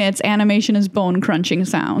on Arena, its animation is bone-crunching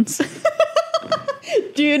sounds.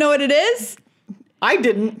 Do you know what it is? I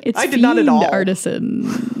didn't. It's I did not at all. Artisan.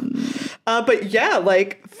 But yeah,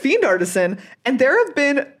 like Fiend Artisan. And there have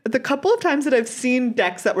been the couple of times that I've seen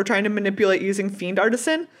decks that were trying to manipulate using Fiend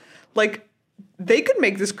Artisan. Like, they could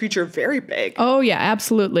make this creature very big. Oh, yeah,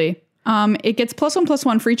 absolutely. It gets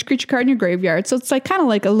 +1/+1 for each creature card in your graveyard. So it's like kind of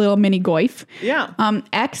like a little mini Goyf. Yeah.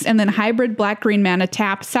 X and then hybrid black-green mana,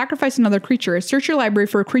 tap, sacrifice another creature, search your library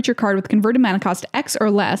for a creature card with converted mana cost X or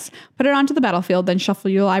less, put it onto the battlefield, then shuffle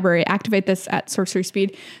your library, activate this at sorcery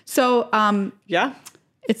speed. So yeah.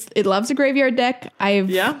 It loves a graveyard deck. I've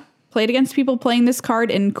played against people playing this card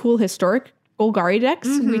in cool historic Golgari decks.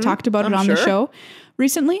 We talked about it on the show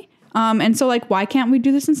recently. And so like, why can't we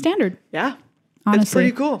do this in standard? Yeah. Honestly. It's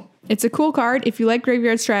pretty cool. It's a cool card. If you like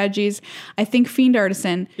graveyard strategies, I think Fiend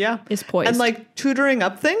Artisan is poised. And like tutoring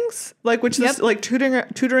up things, like which is like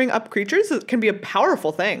tutoring up creatures, it can be a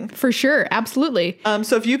powerful thing. For sure. Absolutely.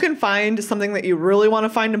 So if you can find something that you really want to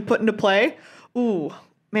find and put into play, ooh,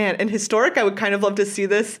 man. In Historic, I would kind of love to see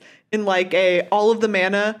this in like all of the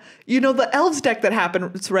mana, the Elves deck that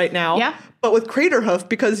happens right now. Yeah. But with Craterhoof,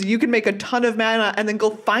 because you can make a ton of mana and then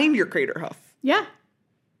go find your Craterhoof. Yeah.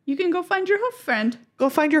 You can go find your hoof friend. Go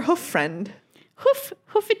find your hoof friend. Hoof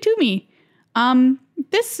it to me.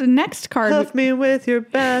 This next card. Hoof me with your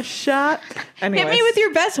best shot. Anyways. Hit me with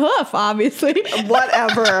your best hoof, obviously.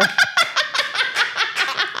 Whatever.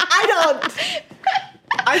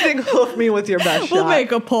 I think hoof me with your best shot. We'll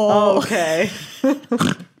make a poll. Okay.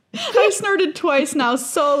 I snorted twice now,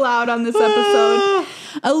 so loud on this episode.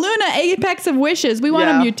 Aluna, Apex of Wishes. We want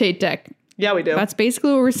a mutate deck. Yeah, we do. That's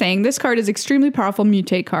basically what we're saying. This card is extremely powerful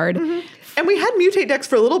mutate card. And we had mutate decks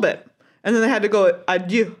for a little bit. And then they had to go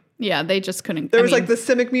adieu. Yeah, they just couldn't. There was like the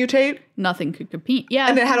Simic mutate. Nothing could compete. Yeah.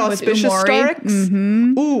 And it had Auspicious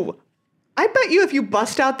Starix. Ooh. I bet you if you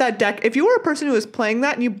bust out that deck, if you were a person who is playing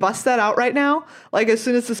that and you bust that out right now, like as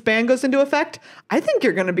soon as the span goes into effect, I think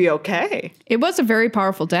you're going to be okay. It was a very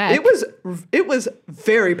powerful deck. It was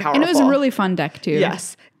very powerful. And it was a really fun deck too.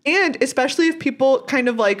 Yes. And especially if people kind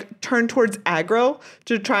of like turn towards aggro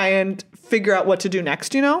to try and figure out what to do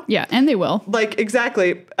next, Yeah, and they will. Like,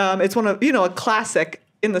 exactly. It's one of, a classic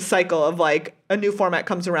in the cycle of like a new format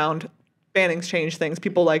comes around, bannings change things.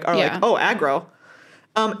 People like aggro.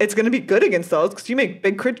 It's going to be good against those because you make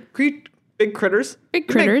big critters. Big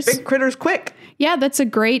critters quick. Yeah, that's a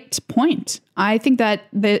great point. I think that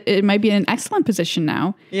it might be in an excellent position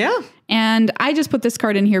now. Yeah. And I just put this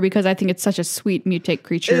card in here because I think it's such a sweet mutate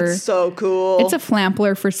creature. It's so cool. It's a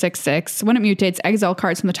Flampler for 6/6. When it mutates, exile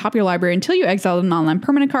cards from the top of your library until you exile an online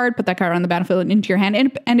permanent card. Put that card on the battlefield and into your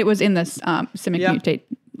hand. And it was in this Simic mutate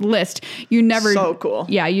list. You never. So cool.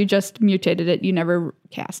 Yeah, you just mutated it. You never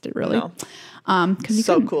cast it, really. No.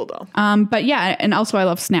 Cool though. But yeah, and also I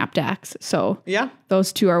love snap decks. So yeah,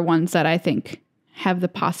 those two are ones that I think have the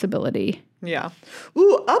possibility. Yeah.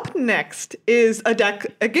 Ooh, up next is a deck,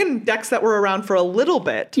 again, decks that were around for a little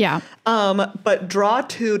bit. Yeah. But draw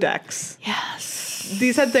 2 decks. Yes.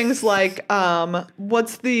 These had things like,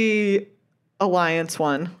 what's the Alliance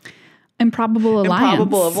one? Improbable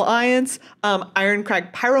Alliance,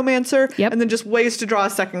 Ironcrag Pyromancer, yep. And then just ways to draw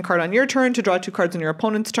a second card on your turn, to draw 2 cards on your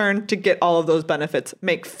opponent's turn, to get all of those benefits.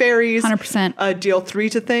 Make fairies, 100%. Deal 3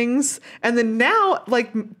 to things. And then now,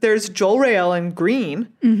 like, there's Jolrael in green,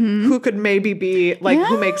 who could maybe be, like,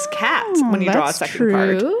 who makes cats when you draw a second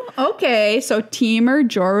card. Okay, so Teamer,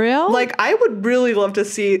 Jolrael? Like, I would really love to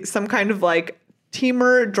see some kind of, like,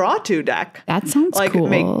 Teamer draw 2 deck. That sounds cool. Like,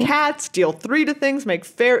 make cats, deal 3 to things, make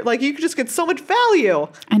fair. Like, you could just get so much value.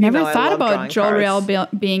 I never thought about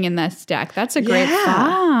Jolrael being in this deck. That's a great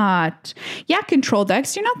thought. Yeah, control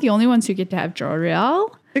decks. You're not the only ones who get to have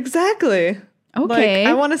Jolrael. Exactly. Okay.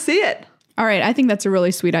 Like, I want to see it. All right, I think that's a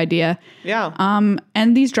really sweet idea. Yeah.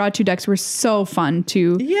 And these draw 2 decks were so fun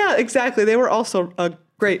too. Yeah, exactly. They were also a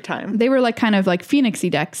great time. They were like kind of like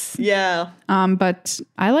Phoenixy decks. Yeah. But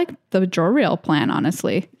I like the Jolrael plan,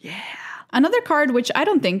 honestly. Yeah. Another card which I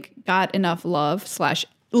don't think got enough love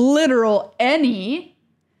 / literal any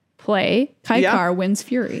play, Kaikar Wind's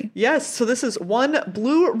Fury. Yes, so this is 1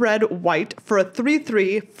 blue, red, white for a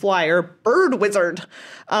 3/3 flyer bird wizard.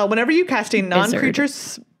 Whenever you cast a non-creature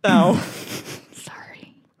spell,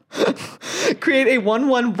 create a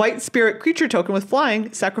 1/1 white spirit creature token with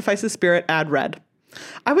flying, sacrifice a spirit, add red.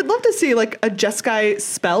 I would love to see like a Jeskai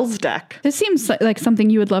spells deck. This seems like something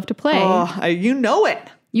you would love to play. Oh, you know it.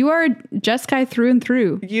 You are Jeskai through and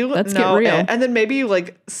through. Let's get real. It. And then maybe you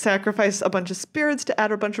like sacrifice a bunch of spirits to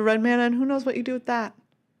add a bunch of red mana, and who knows what you do with that.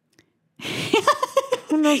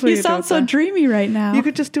 Who knows what you sound so dreamy right now. You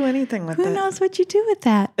could just do anything with it. Who knows what you do with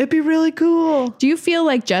that? It'd be really cool. Do you feel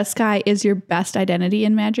like Jeskai is your best identity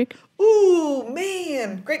in Magic? Ooh,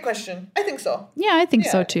 man. Great question. I think so. Yeah, I think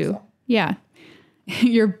so too. Yeah.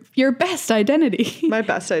 Your best identity. My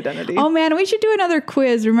best identity. Oh man, we should do another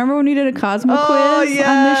quiz. Remember when we did a Cosmo quiz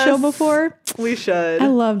on this show before? We should. I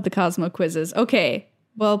loved the Cosmo quizzes. Okay.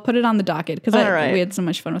 Well, put it on the docket because we had so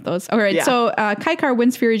much fun with those. All right. So Kaikar,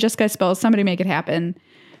 Winds Fury, Jeskai spells. Somebody make it happen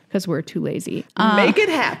because we're too lazy. Make it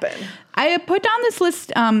happen. I put down this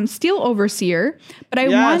list Steel Overseer, but I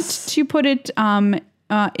want to put it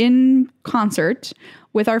in concert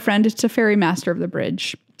with our friend Teferi, Master of the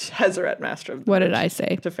Bridge. Tezzeret, Master of the Bridge. What did I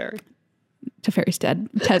say? Teferi. Teferi's dead.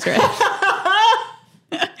 Tezzeret.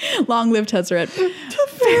 Long live Tezzeret.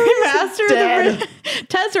 Teferi, Master of the Bridge.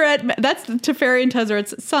 Tezzeret, that's Teferi and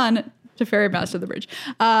Tezzeret's son. Teferi, Master of the Bridge.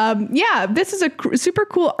 This is a super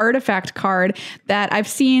cool artifact card that I've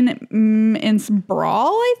seen in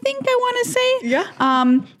Brawl, I think I want to say. Yeah.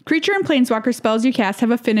 Creature and Planeswalker spells you cast have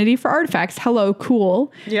affinity for artifacts. Hello,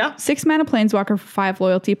 cool. Yeah. 6 mana Planeswalker for 5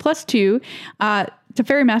 loyalty +2.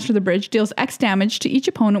 Teferi, Master of the Bridge, deals X damage to each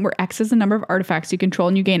opponent where X is the number of artifacts you control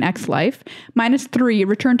and you gain X life. -3,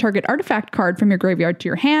 return target artifact card from your graveyard to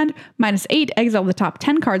your hand. -8, exile the top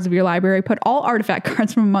 10 cards of your library. Put all artifact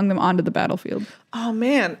cards from among them onto the battlefield. Oh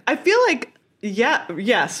man, I feel like,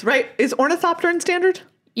 yes, right? Is Ornithopter in Standard?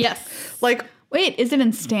 Yes. Like, wait, is it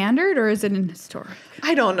in Standard or is it in Historic?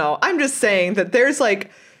 I don't know. I'm just saying that there's like,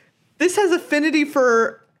 this has affinity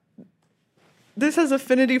for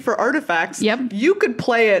artifacts. Yep. You could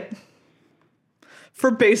play it for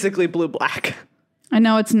basically blue-black. I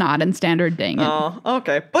know it's not in Standard, dang it. Oh,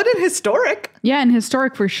 okay. But in Historic. Yeah, in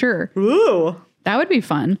Historic for sure. Ooh. That would be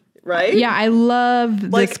fun. Right? Yeah, I love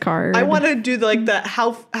this card. I want to do like the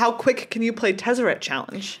how quick can you play Tezzeret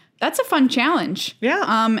challenge. That's a fun challenge.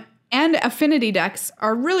 Yeah. And affinity decks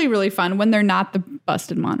are really, really fun when they're not the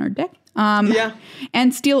Busted Monarch deck.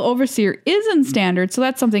 And Steel Overseer is in Standard, so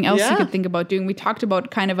that's something else you could think about doing. We talked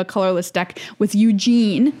about kind of a colorless deck with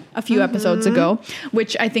Eugene a few episodes ago,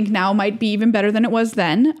 which I think now might be even better than it was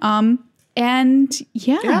then.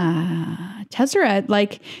 Tezzeret,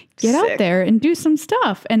 like, get out there and do some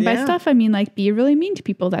stuff. And by stuff, I mean, like, be really mean to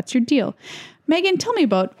people. That's your deal. Megan, tell me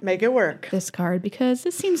about Make It Work. This card, because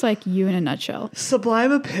this seems like you in a nutshell.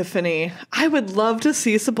 Sublime Epiphany. I would love to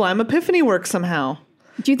see Sublime Epiphany work somehow.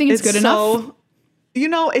 Do you think it's good enough?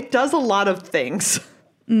 It does a lot of things.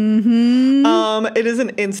 Mm-hmm. It is an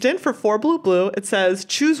instant for 4 blue. It says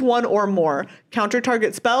choose one or more. Counter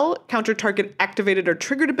target spell, counter target activated or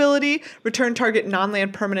triggered ability, return target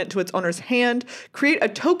non-land permanent to its owner's hand, create a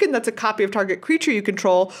token that's a copy of target creature you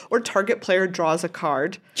control, or target player draws a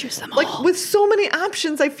card. Choose them all. Like, with so many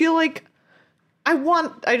options, I feel like I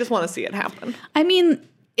just want to see it happen. I mean,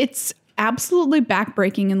 it's absolutely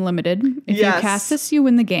backbreaking and limited. If you cast this, you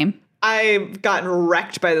win the game. I've gotten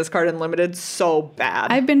wrecked by this card in Limited so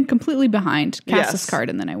bad. I've been completely behind. Cast this card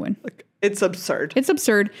and then I win. Like, it's absurd. It's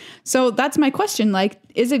absurd. So that's my question. Like,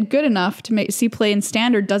 is it good enough to see play in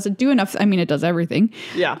Standard? Does it do enough? I mean, it does everything.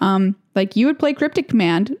 Yeah. Like, you would play Cryptic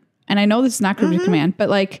Command, and I know this is not Cryptic Command, but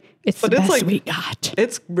like, it's the best we got.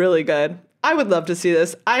 It's really good. I would love to see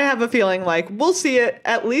this. I have a feeling like we'll see it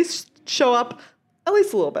at least show up at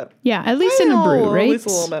least a little bit. Yeah, at least in a brew, right? At least a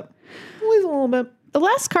little bit. At least a little bit. The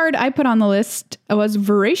last card I put on the list was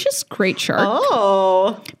Voracious Great Shark.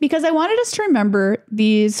 Oh. Because I wanted us to remember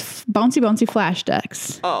these bouncy flash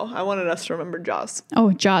decks. Oh, I wanted us to remember Jaws.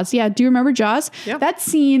 Oh, Jaws. Yeah. Do you remember Jaws? Yeah. That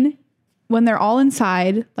scene when they're all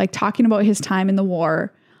inside, like talking about his time in the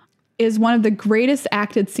war, is one of the greatest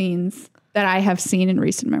acted scenes that I have seen in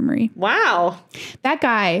recent memory. Wow. That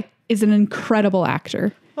guy is an incredible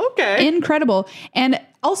actor. Okay. Incredible. And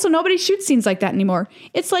also, nobody shoots scenes like that anymore.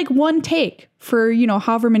 It's like one take for,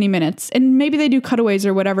 however many minutes. And maybe they do cutaways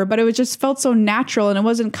or whatever, but it just felt so natural and it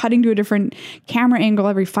wasn't cutting to a different camera angle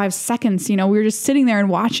every 5 seconds. We were just sitting there and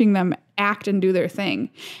watching them act and do their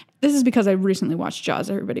thing. This is because I recently watched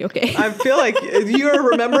Jaws, everybody, okay? I feel like you're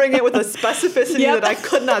remembering it with a specificity that I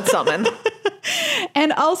could not summon.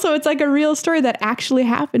 And also, it's like a real story that actually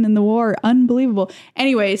happened in the war. Unbelievable.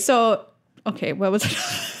 Anyway, so, okay, what was it?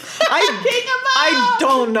 I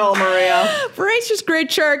don't know, Maria. Voracious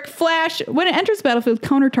Great Shark, Flash. When it enters the battlefield,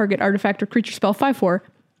 counter target artifact or creature spell 5/4.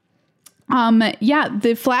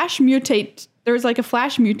 The Flash mutate. There was like a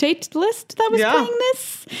Flash mutate list that was playing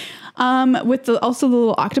this. with also the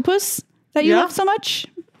little octopus that you love so much.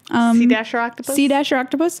 Sea Dasher Octopus. Sea Dasher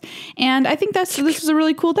Octopus. And I think this was a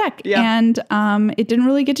really cool deck. Yeah. And it didn't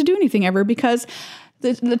really get to do anything ever because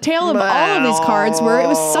the tale of all of these cards were it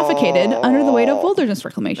was suffocated under the weight of Wilderness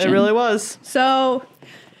Reclamation. It really was. So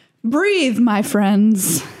breathe, my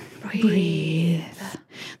friends. Breathe.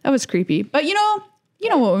 That was creepy. But you know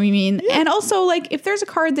what we mean. Yeah. And also, like, if there's a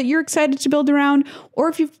card that you're excited to build around, or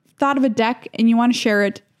if you've thought of a deck and you want to share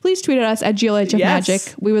it, please tweet at us at GLHF Magic.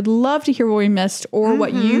 We would love to hear what we missed or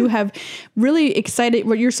what you have really excited,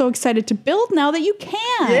 what you're so excited to build now that you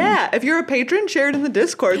can. Yeah. If you're a patron, share it in the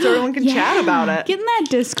Discord so everyone can chat about it. Get in that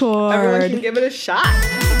Discord. Everyone can give it a shot.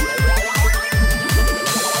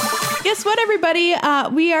 Guess what, everybody?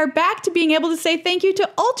 We are back to being able to say thank you to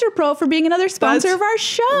Ultra Pro for being another sponsor of our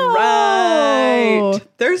show. Right.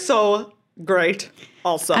 They're so great.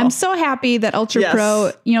 Also, I'm so happy that Ultra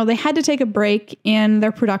Pro, they had to take a break in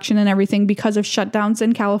their production and everything because of shutdowns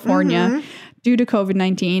in California due to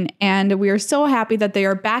COVID-19. And we are so happy that they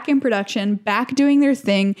are back in production, back doing their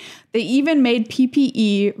thing. They even made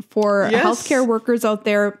PPE for healthcare workers out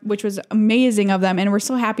there, which was amazing of them. And we're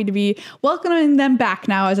so happy to be welcoming them back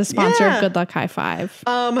now as a sponsor of Good Luck High Five.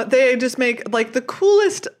 They just make like the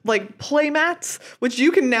coolest like play mats, which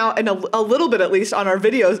you can now, in a little bit at least on our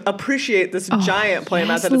videos, appreciate this giant play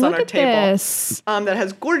mat that is on our table. That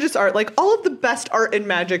has gorgeous art. Like all of the best art in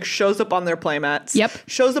Magic shows up on their play mats. Yep.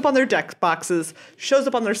 Shows up on their deck boxes, shows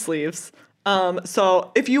up on their sleeves.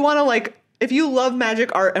 So if you want to if you love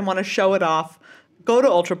Magic art and want to show it off, go to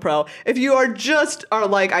Ultra Pro. If you are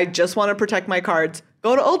like, I just want to protect my cards,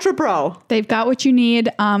 go to Ultra Pro. They've got what you need.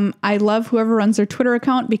 I love whoever runs their Twitter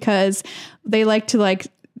account because they like to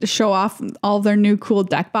show off all their new cool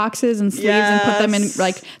deck boxes and sleeves and put them in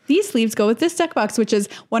these sleeves go with this deck box, which is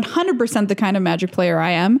 100% the kind of Magic player I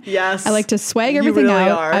am. Yes. I like to swag everything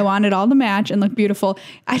out. I want it all to match and look beautiful.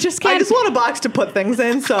 I just want a box to put things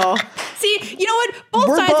in. So see, you know what?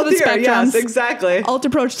 Both sides of the spectrum. Yes, exactly. Ultra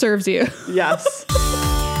Pro serves you. Yes.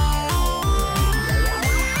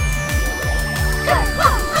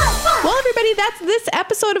 Well, everybody, that's this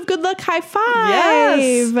episode of Good Luck High Five.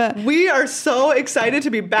 Yes. We are so excited to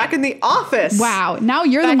be back in the office. Wow. Now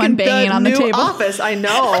you're the one banging on the table. Office. I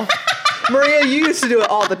know. Maria, you used to do it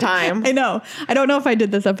all the time. I know. I don't know if I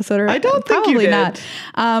did this episode or I don't think you did.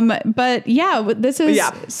 Probably not. But yeah, this is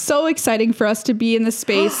so exciting for us to be in this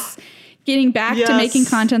space. Getting back to making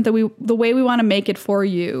content the way we want to make it for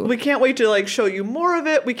you. We can't wait to show you more of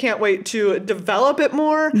it. We can't wait to develop it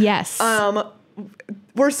more. Yes.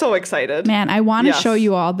 We're so excited. Man, I want to show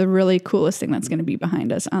you all the really coolest thing that's going to be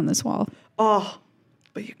behind us on this wall. Oh,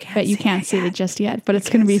 but you can't see it just yet. But it's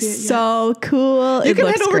going to be so cool. You can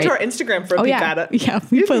head over to our Instagram for a peek at it. Yeah,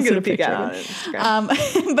 we posted a picture on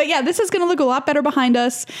Instagram. But yeah, this is going to look a lot better behind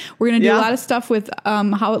us. We're going to do a lot of stuff with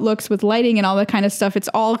how it looks with lighting and all that kind of stuff. It's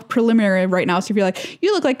all preliminary right now. So if you're like,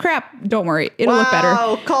 you look like crap, don't worry. It'll look better.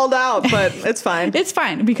 Wow, called out, but it's fine. It's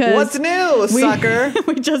fine because what's new, sucker?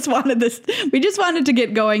 We just wanted this. We just wanted to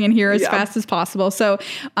get going in here as fast as possible. So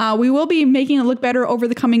we will be making it look better over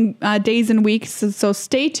the coming days and weeks. So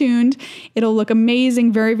stay tuned. It'll look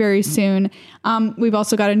amazing very, very soon. We've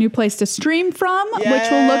also got a new place to stream from, which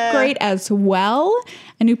will look great as well.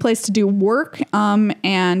 A new place to do work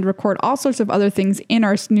and record all sorts of other things in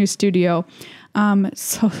our new studio.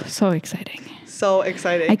 So exciting. So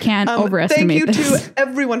exciting. I can't overestimate this. Thank you to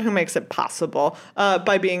everyone who makes it possible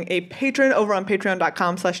by being a patron over on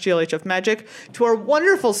patreon.com/GLHF Magic, to our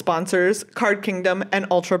wonderful sponsors, Card Kingdom and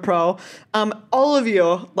Ultra Pro. All of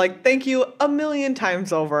you, thank you a million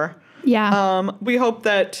times over. Yeah. We hope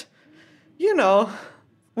that,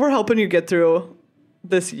 we're helping you get through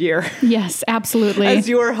this year. Yes, absolutely. As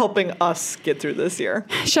you are helping us get through this year.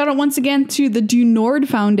 Shout out once again to the Du Nord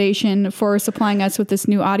Foundation for supplying us with this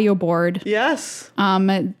new audio board. Yes.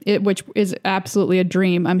 Which is absolutely a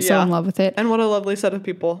dream. I'm so in love with it. And what a lovely set of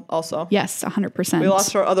people also. Yes, 100%. We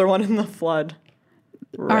lost our other one in the flood.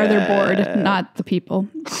 Are their board, not the people.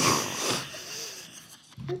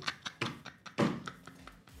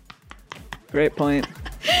 Great point.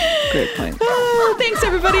 Great point. Oh, thanks,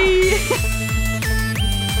 everybody.